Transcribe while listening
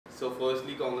So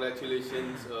firstly,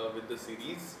 congratulations with the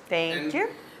series. Thank you.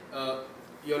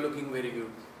 You're looking very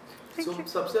good. So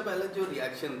सबसे पहला जो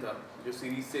reaction था, जो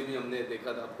सीरीज से भी हमने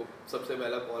देखा था, आपको सबसे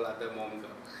पहला कॉल आता है मॉम का.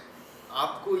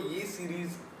 आपको ये सीरीज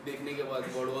देखने के बाद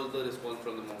what was the response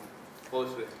from the mom?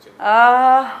 First reaction.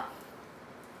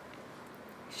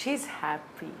 She's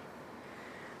happy.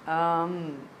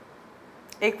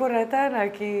 एक वो रहता है ना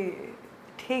कि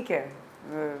ठीक है,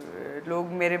 लोग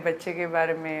मेरे बच्चे के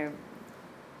बारे में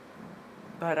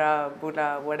भरा बुरा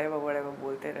whatever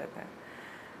बोलते रहते हैं.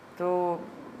 तो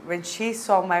when she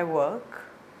saw my work,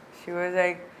 she was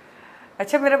like,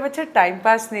 अच्छा मेरा बच्चा टाइम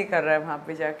पास नहीं कर रहा है वहाँ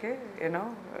पे जाके, you know,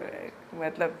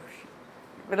 मतलब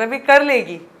ये कर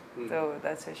लेगी. So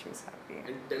that's why she was happy.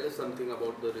 And tell us something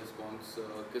about the response.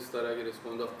 किस तरह के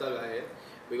response अब तक आए हैं?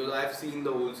 Because I've seen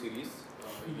the whole series.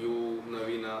 You,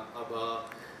 Navina, Abha,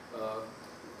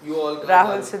 you all guys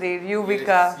Rahul, Sudhir, Yuvika.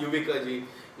 Yes, Yuvika ji.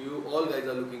 You all guys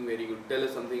are looking very good. Tell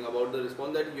us something about the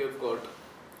response that you have got.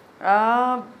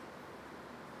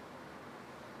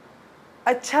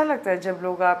 अच्छा लगता है जब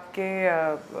लोग आपके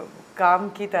काम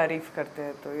की तारीफ करते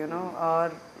हैं तो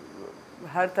और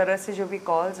हर तरह से जो भी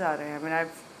कॉल्स आ रहे हैं. I mean, I'm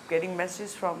getting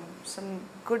messages from some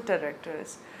good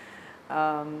directors.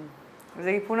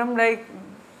 Like Poonam, like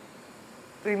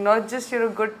not just you're a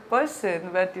good person,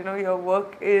 but your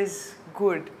work is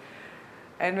good.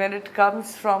 And when it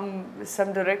comes from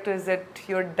some directors that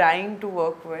you're dying to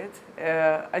work with,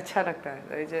 अच्छा लगता है.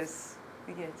 I just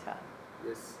ये अच्छा.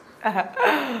 Yes.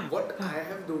 What I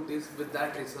have noticed with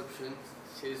that reception,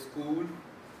 she's cool,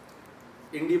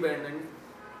 independent,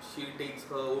 she takes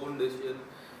her own decision.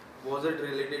 Was it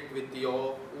related with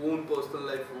your own personal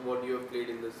life, what you have played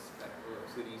in this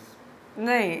series?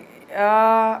 नहीं,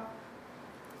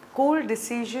 cool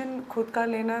decision खुद का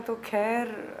लेना तो खैर,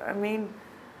 I mean,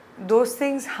 those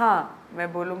things हाँ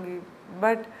मैं बोलूँगी,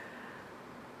 but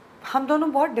हम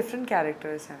दोनों बहुत different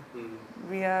characters हैं.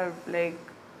 We are like,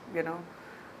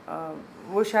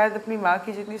 वो शायद अपनी माँ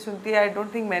की जितनी सुनती है, I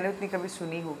don't think मैंने उतनी कभी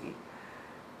सुनी होगी.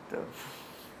 तो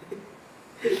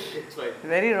It's right.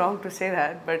 Very wrong to say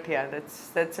that, but yeah,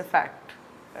 that's a fact.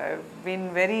 I've been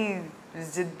very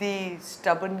ziddi,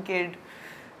 stubborn kid,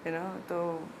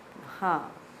 तो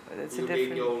हाँ, that's you a different. You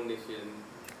take your own decision.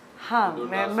 हाँ,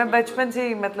 मैं बचपन से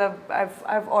ही मतलब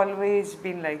I've always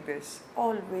been like this,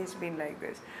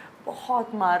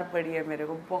 बहुत मार पड़ी है मेरे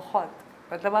को, बहुत,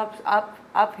 मतलब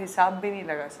आप हिसाब भी नहीं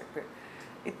लगा सकते,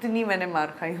 इतनी मैंने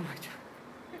मार खाई हूँ बचपन,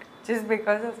 just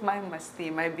because of my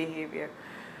मस्ती, my behavior.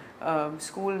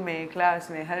 स्कूल में,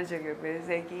 क्लास में, हर जगह पे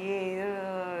जैसे कि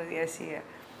ये ऐसी है.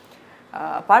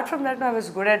 Apart from that I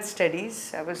was good at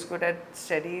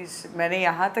studies. मैंने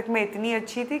यहाँ तक मैं इतनी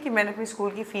अच्छी थी कि मैंने अपनी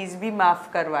स्कूल की फ़ीस भी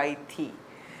माफ़ करवाई थी.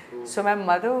 So my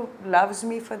mother loves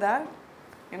me for that,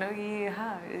 कि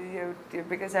हाँ,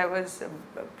 because I was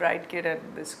bright kid at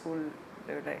the school.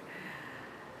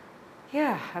 या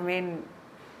I mean,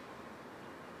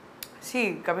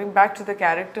 see, coming back to the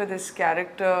character, this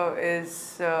character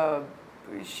is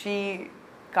she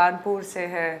Kanpur से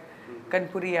है,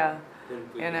 Kanpuriya,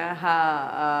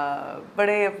 हाँ,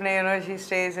 बड़े अपने she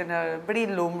stays in her, बड़ी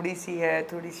लोमड़ी सी है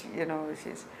थोड़ी सी,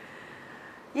 she's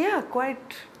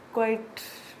quite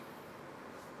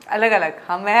अलग.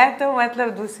 हम हैं तो मतलब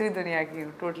दूसरी दुनिया की,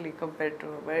 totally compared to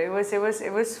her, but it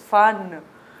was fun.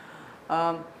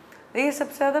 ये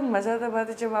सबसे ज़्यादा मज़ा तब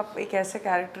आता है जब आप एक ऐसे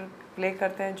कैरेक्टर प्ले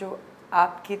करते हैं जो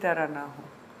आपकी तरह ना हो.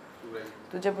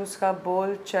 तो जब उसका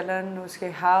बोल चलन, उसके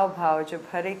हाव भाव, जब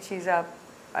हर एक चीज़ आप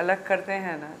अलग करते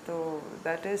हैं ना, तो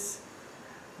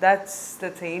that's the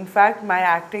thing. In fact, my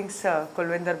acting sir,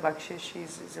 Kulwinder Bakshish,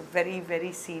 he's a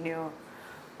very senior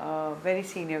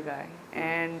guy,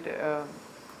 and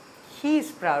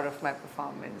he's proud of my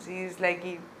performance. He's like,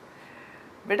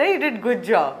 beta, you did good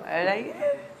job. And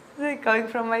like coming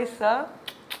from my sir.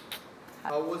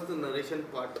 How was the narration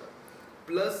part?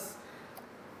 Plus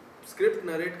script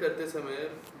narrate करते समय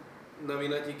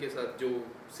नवीना जी के साथ जो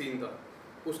scene था,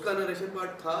 उसका narration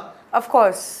part था. Of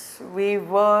course, we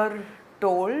were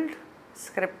told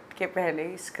script के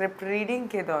पहले, स्क्रिप्ट रीडिंग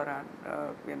के दौरान,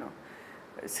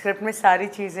 स्क्रिप्ट में सारी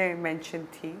चीज़ें मेंशन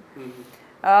थी.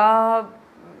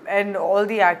 And all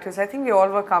the actors, I think we all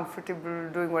were comfortable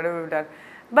doing whatever we've done.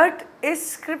 But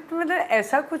इस स्क्रिप्ट में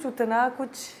ऐसा कुछ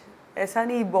ऐसा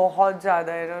नहीं, बहुत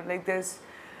ज़्यादा, like this.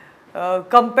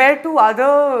 Compared to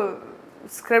other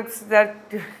scripts that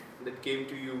came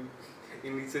to you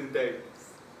in recent times.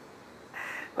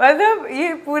 मतलब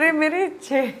ये पूरे मेरे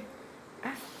 6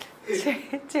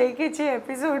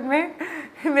 एपिसोड में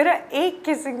मेरा एक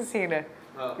किसिंग सीन है,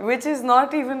 which is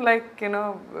not even like,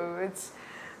 it's,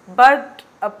 but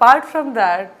apart from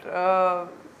that,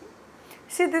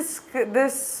 See,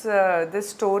 this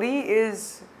story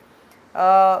is,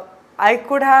 I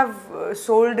could have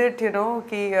sold it, you know,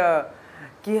 ki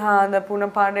haan, the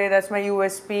Poonam Pandey, that's my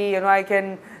USP, you know, I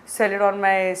can sell it on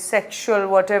my sexual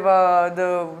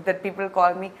whatever that people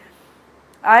call me.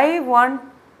 I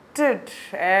wanted,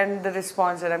 and the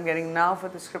response that I'm getting now for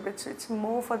the script, it's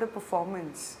more for the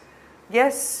performance.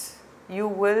 Yes, you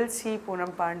will see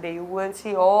Poonam Pandey, you will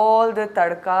see all the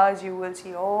tadkas, you will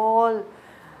see all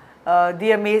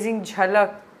the amazing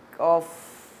jhalak of,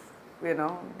 you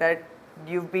know, that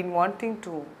you've been wanting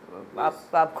to.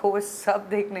 आपको वो सब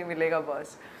देखने मिलेगा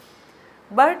boss.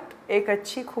 But एक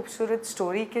अच्छी खूबसूरत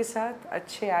story के साथ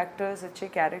अच्छे एक्टर्स, अच्छे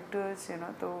कैरेक्टर्स, यू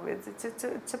नो, तो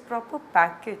it's a proper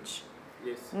package.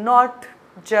 Yes. Not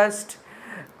just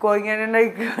going in and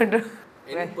like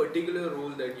any particular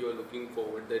role that you are looking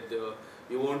forward that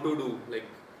you want to do, like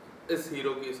इस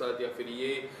hero के साथ या फिर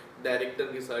ये डायरेक्टर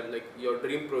के साथ, like your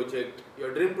dream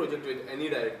project with any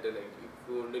director, like if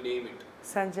you want to name it.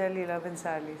 Sanjay Leela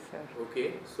Bhansali, sir.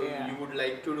 Okay, so Yeah. you would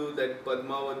like to do that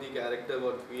Padmavati character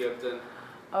what we have done.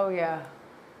 Oh yeah,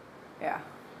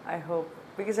 I hope,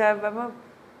 because I'm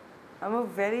a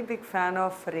very big fan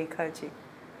of Rekha ji.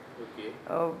 Okay.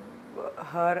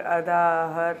 Her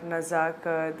ada, her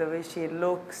nazakat, the way she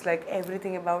looks, like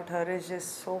everything about her is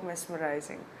just so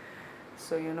mesmerizing.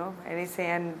 So you know, anything,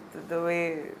 and the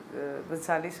way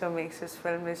Bhansali sir makes his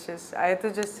film is just, I have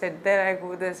to just sit there, I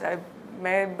go this,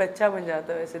 मैं बच्चा बन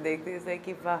जाता हूँ ऐसे देखते हैं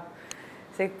कि वाह,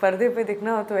 एक पर्दे पे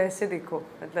दिखना हो तो ऐसे दिखो,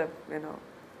 मतलब यू नो,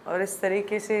 और इस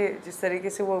तरीके से, जिस तरीके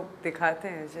से वो दिखाते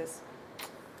हैं,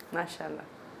 जस्ट माशाल्लाह.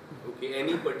 Okay,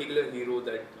 any particular hero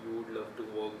that you would love to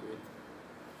work with?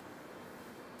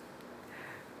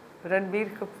 Ranbir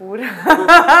Kapoor.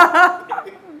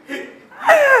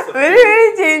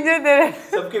 very changer there.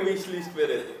 सबके wish list पे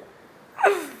रहते.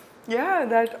 Yeah,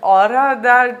 that aura,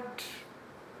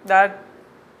 that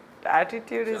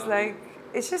attitude is like,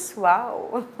 it's just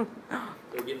wow.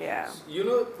 Okay. Yeah. You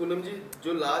know, Poonam जी,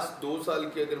 जो last 2 साल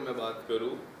की अगर मैं बात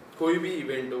करूँ, कोई भी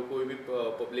इवेंट हो, कोई भी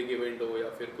पब्लिक इवेंट हो या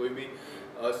फिर कोई भी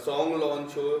सॉन्ग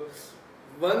लॉन्च हो,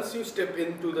 once you step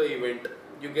into the event,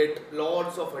 you get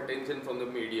lots of attention from the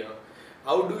media.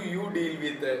 How do you deal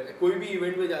with that? कोई भी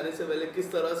इवेंट में जाने से पहले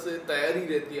किस तरह से तैयारी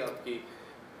रहती है आपकी?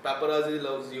 Paparazzi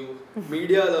loves you,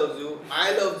 media loves you,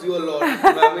 I loves you a lot.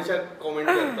 मैं हमेशा comment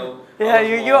करता हूँ. Yeah,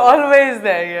 you're always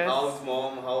there. Yes. How's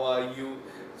mom? How are you?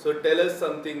 So tell us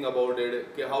something about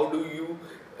it. How do you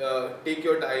take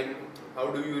your time? How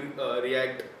do you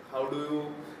react? How do you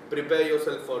prepare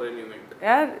yourself for an event?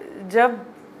 यार, जब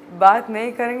बात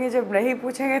नहीं करेंगे, जब नहीं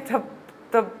पूछेंगे,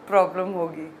 तब problem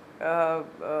होगी.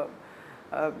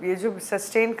 ये जो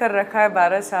सस्टेन कर रखा है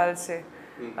 12 साल से,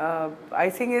 I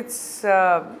think it's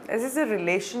a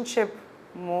relationship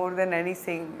more than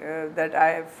anything that I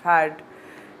have had.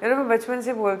 You know, मैं बचपन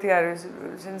से बोलती आ रही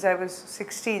हूँ, since I was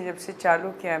 16, जब से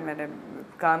चालू किया है मैंने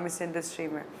काम इस इंडस्ट्री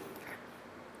में.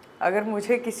 अगर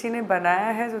मुझे किसी ने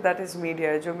बनाया है तो that is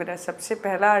media. जो मेरा सबसे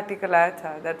पहला आर्टिकल आया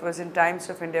था, that was in Times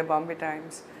of India, Bombay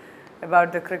Times,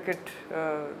 about the cricket,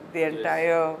 the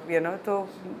entire, you know, so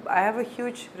I have a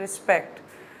huge respect,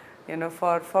 you know,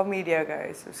 for media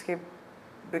guys. उसके,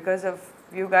 because of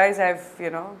you guys,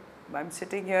 you know, I'm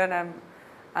sitting here and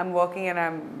I'm working and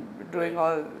I'm doing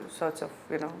all sorts of,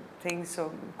 you know, things,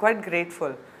 so I'm quite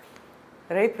grateful.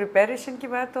 रही preparation की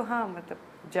बात, तो हाँ, मतलब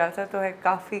जाता तो है,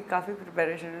 काफ़ी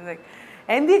preparation, like,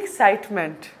 and the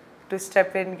excitement to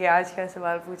step in कि आज क्या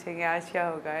सवाल पूछेंगे, आज क्या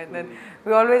होगा, and then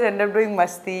we always end up doing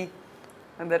मस्ती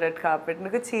on the red carpet.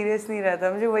 मैं कुछ serious नहीं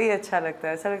रहता, मुझे वही अच्छा लगता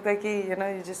है. ऐसा लगता है कि you know,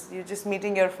 you're just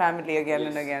meeting your family again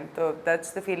and again. So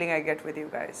that's the feeling I get with you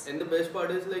guys. And the best part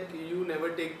is, like, you never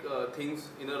take things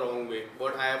in a wrong way.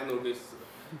 What I have noticed,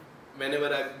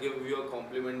 whenever I give you a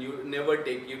compliment, you never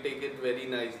take, you take it very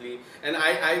nicely, and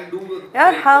I do.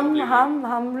 यार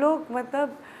हम लोग,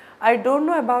 मतलब, I don't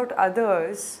know about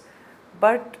others,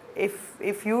 but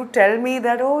if you tell me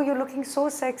that, oh, you're looking so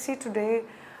sexy today,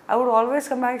 I would always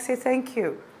come back and say thank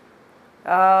you.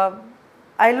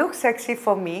 I look sexy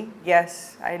for me,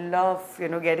 yes. I love, you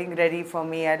know, getting ready for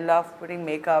me. I love putting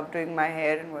makeup, doing my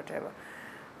hair and whatever.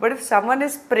 But if someone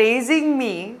is praising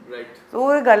me, right, तो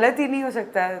वो गलत ही नहीं हो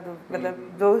सकता है. तो मतलब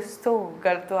दोस्तों,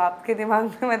 गलत तो आपके दिमाग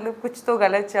में, मतलब कुछ तो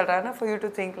गलत चल रहा है ना, for you to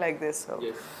think like this. So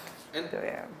yes. And so,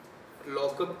 yeah.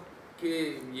 Lockup के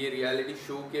ये रियलिटी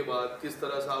शो के बाद किस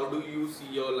तरह से, how do you see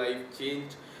your life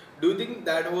change? Do you think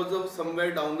that was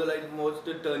somewhere down the line was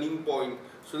the turning point,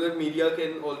 so that media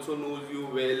can also knows you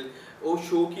well? Oh,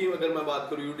 show की अगर मैं बात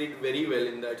करूँ, you did very well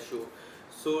in that show.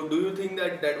 So do you think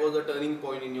that was a turning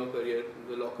point in your career,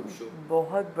 the lockup show?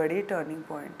 बहुत बड़ी turning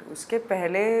point. उसके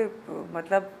पहले,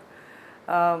 मतलब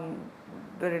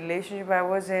the relationship I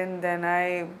was in, then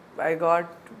I got,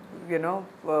 you know,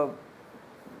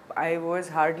 I was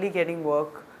hardly getting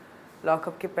work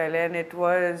lockup ke pehle, and it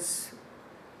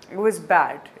was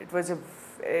bad. It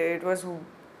was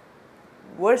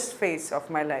worst phase of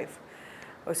my life.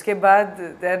 उसके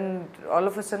बाद then all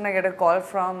of a sudden I get a call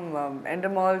from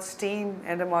Endemol's team,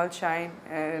 Endemol Shine,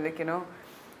 like, you know,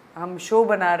 हम show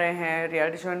बना रहे हैं,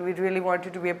 reality show, and we really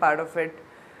wanted to be a part of it.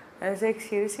 I was like,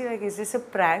 seriously, like, is this a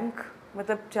prank?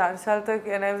 मतलब 4 साल तक,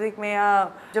 and I was like, मैं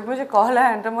यहाँ, जब मुझे कॉल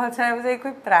आया Endemol से, I was like,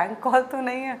 कोई प्रैंक कॉल तो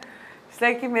नहीं है? It's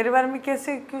like कि मेरे बारे में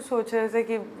कैसे क्यों सोच रहे थे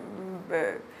कि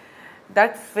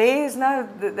that phase ना,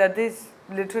 that is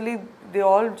literally they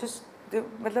all just,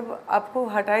 मतलब आपको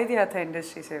हटा ही दिया था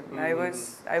इंडस्ट्री से.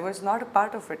 I was not a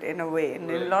part of it in a way, in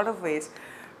a lot of ways,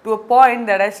 to a point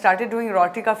that I started doing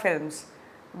erotica films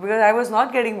because I was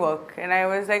not getting work, and I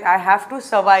was like, I have to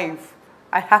survive,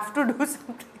 I have to do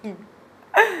something.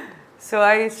 So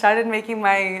I started making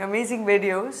my amazing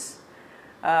videos.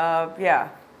 Yeah.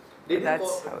 Did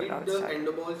That's how it all the started.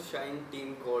 Endemol Shine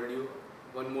team called you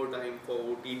one more time for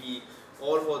OTT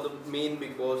or for the main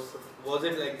Big Boss? Was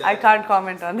it like that? I can't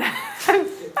comment on that.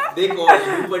 They called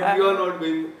you, but you are not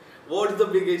doing. What's the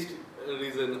biggest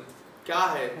reason? क्या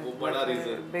है वो बड़ा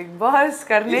reason? Big boss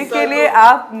करने इस के साल लिए तो-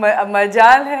 आप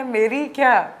मजाल है मेरी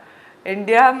क्या?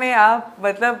 इंडिया में आप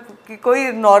मतलब कि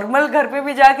कोई नॉर्मल घर पे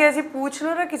भी जाके ऐसे पूछ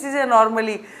लो ना किसी से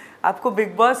नॉर्मली, आपको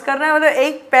बिग बॉस करना है, मतलब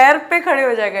एक पैर पे खड़े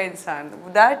हो जाएगा इंसान.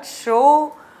 That show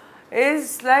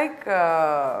is like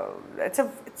it's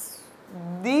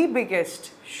the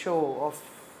biggest show off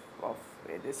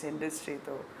this industry.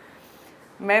 तो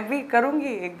मैं भी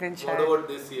करूंगी एक दिन What शायद. about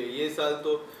this year? ये साल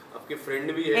तो आपके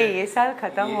फ्रेंड भी है. ये साल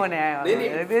खत्म होने आया.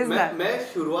 नहीं, मैं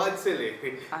शुरुआत से लेके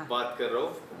बात कर रहा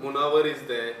हूँ. Munawar is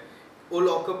there. वो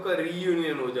लॉकअप का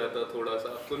रीयूनियन हो जाता थोड़ा सा,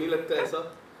 आपको नहीं लगता ऐसा?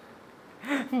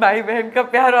 भाई बहन का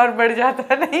प्यार और बढ़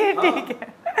जाता नहीं है. हाँ. ठीक है,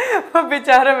 वो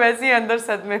बेचारा वैसे ही अंदर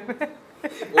सदमे में.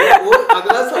 वो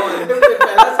अगला सवाल है.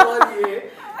 पहला सवाल ये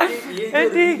है कि ये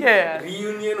ठीक है यार.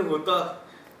 रीयूनियन होता,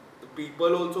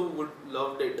 people also would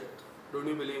loved it. Don't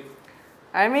you believe?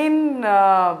 I mean,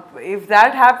 if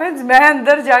that happens, मैं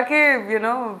अंदर जाके, you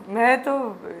know, मैं तो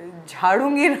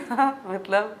झाड़ूंगी ना.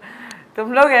 मतलब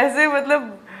तुम लोग ऐसे,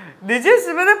 मतलब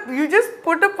मतलब you just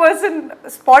put a person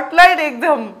spotlight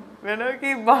एकदम, you know,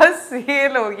 कि बस ये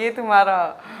लो, ये तुम्हारा.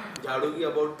 झाड़ूगी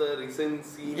about the recent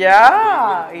scene.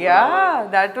 Yeah,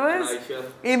 that was.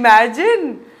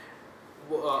 Imagine.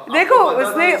 देखो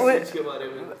उसने के बारे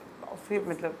में फिर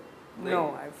मतलब no,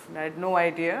 I had no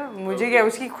idea. मुझे क्या,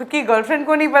 उसकी खुद की गर्लफ्रेंड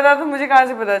को नहीं पता तो मुझे कहाँ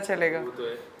से पता चलेगा?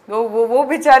 वो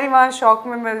बेचारी वहाँ शॉक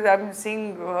में. मैं I'm seeing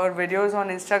her videos on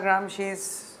Instagram.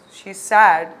 She's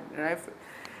sad.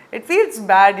 It feels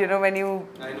bad, you know,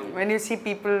 when you see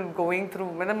people going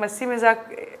through. मतलब मस्ती मजाक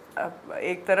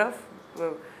एक तरफ,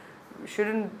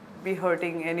 shouldn't be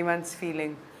hurting anyone's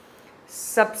feeling.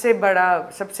 सबसे बड़ा,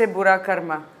 सबसे बुरा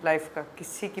कर्मा लाइफ का,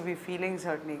 किसी की भी फीलिंग्स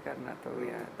हर्ट नहीं करना. तो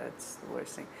yeah, that's the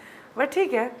worst thing. But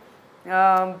ठीक है,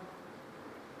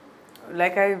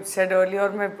 लाइक आई सेड अर्लियर,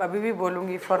 और मैं अभी भी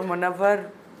बोलूँगी, फॉर मुनव्वर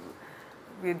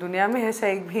ये दुनिया में ऐसा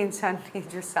एक भी इंसान नहीं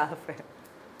जो साफ है.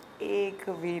 एक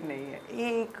भी नहीं है,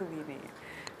 एक भी नहीं है.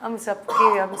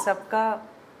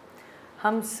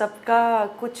 हम सबका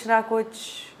कुछ ना कुछ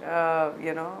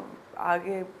यू नो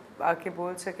आगे आके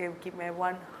बोल सके कि मैं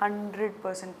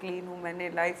 100% क्लीन हूँ. मैंने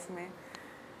लाइफ में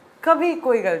कभी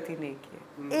कोई गलती नहीं की है.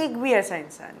 एक भी ऐसा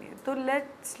इंसान नहीं है. तो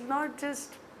लेट्स नॉट जस्ट,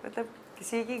 मतलब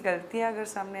किसी की गलतियाँ अगर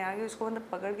सामने आ गई उसको मतलब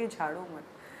पकड़ के झाड़ो मत,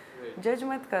 जज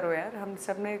मत करो यार. हम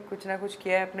सब ने कुछ ना कुछ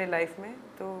किया है अपने लाइफ में,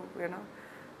 तो यू नो.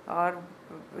 और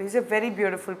he is a very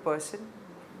beautiful person.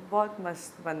 बहुत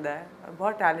मस्त बंदा है और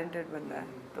बहुत टैलेंटेड बंदा है.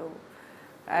 तो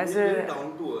as a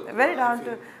very down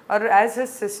to, or as a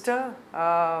sister,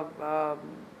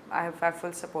 I have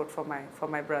full support for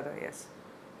my brother. Yes,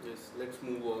 let's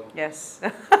move on. Yes.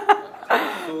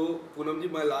 So Poonam ji,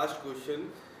 my last question.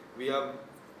 We have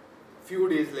few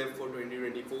days left for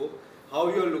 2024. How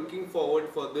you are looking forward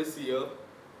for this year?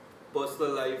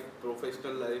 Personal life,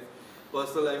 professional life.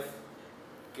 Personal life,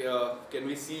 can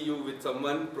we see you with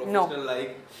someone? Professional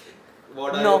life,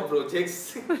 what are your projects?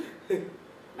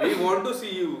 We want to see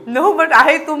you. No, but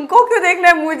तुमको क्यों देखना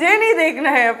है? मुझे नहीं देखना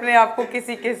है अपने आप को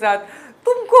किसी के साथ.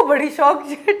 तुमको बड़ी शौक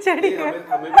चढ़ी है.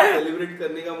 हमें भी सेलिब्रेट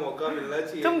करने का मौका मिलना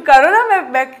चाहिए. तुम करो ना,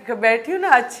 मैं बैठी हूँ ना,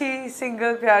 अच्छी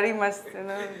सिंगल प्यारी मस्त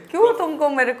ना. क्यों तुमको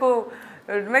मेरे को,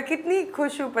 मैं कितनी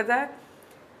खुश हूँ पता है.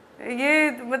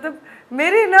 ये मतलब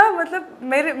मेरी ना, मतलब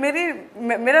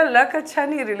मेरा लक अच्छा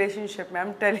नहीं रिलेशनशिप में. I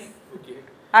am telling.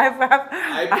 I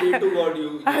pray to God you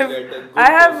get a good I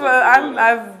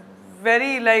have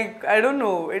very like I don't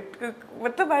know it.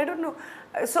 मतलब I don't know.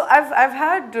 So I've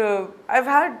had.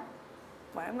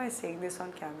 Why am I saying this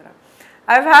on camera?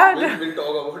 I've had. We'll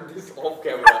talk about this off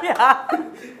camera. Yeah.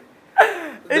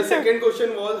 The second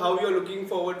question was how you are looking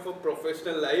forward for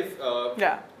professional life.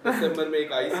 Yeah. दिसंबर में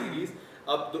एक आई series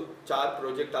अब 4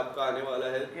 project आपका आने वाला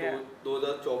है Yeah. तो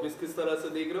 2024 किस तरह से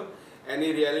देख रहे हो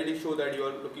any reality show that you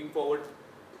are looking forward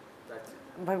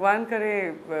Bhagwan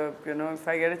kare, you know, if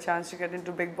I get a chance to get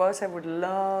into Big Boss, I would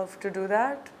love to do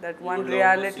that. That You one would love to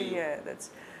reality, see. yeah,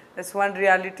 that's one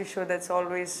reality show that's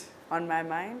always on my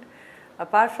mind.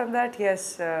 Apart from that,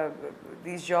 yes,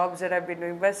 these jobs that I've been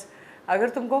doing, बस अगर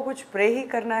तुमको कुछ pray ही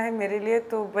करना है मेरे लिए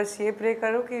तो बस ये प्रे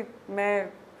करो कि मैं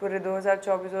पूरे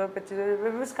 2024 और 2025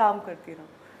 में बस काम करती रहूँ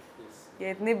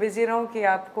ये इतनी बिजी रहूँ कि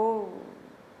आपको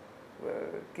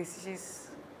किसी चीज़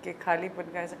के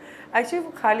खालीपन का ऐसा एक्चुअली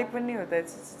वो खालीपन नहीं होता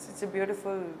it's a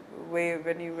beautiful way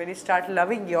when you start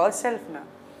loving yourself ना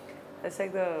that's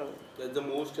like that's the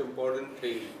most important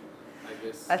thing I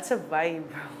guess that's a vibe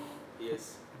yes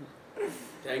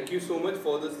thank you so much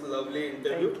for this lovely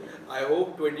interview I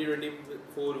hope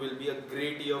 2024 will be a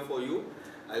great year for you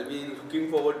I'll be looking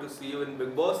forward to see you in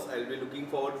Big Boss I'll be looking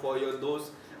forward for your those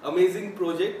amazing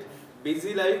project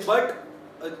busy life but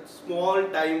a small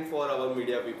time for our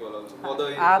media people also for the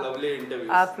lovely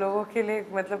interviews आप लोगों के लिए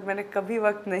मतलब मैंने कभी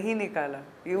वक्त नहीं निकाला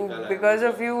you निकाला because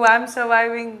of you I'm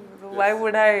surviving why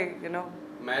would I you know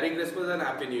Merry Christmas and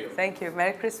Happy New Year thank you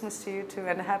Merry Christmas to you too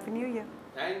and a Happy New Year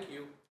thank you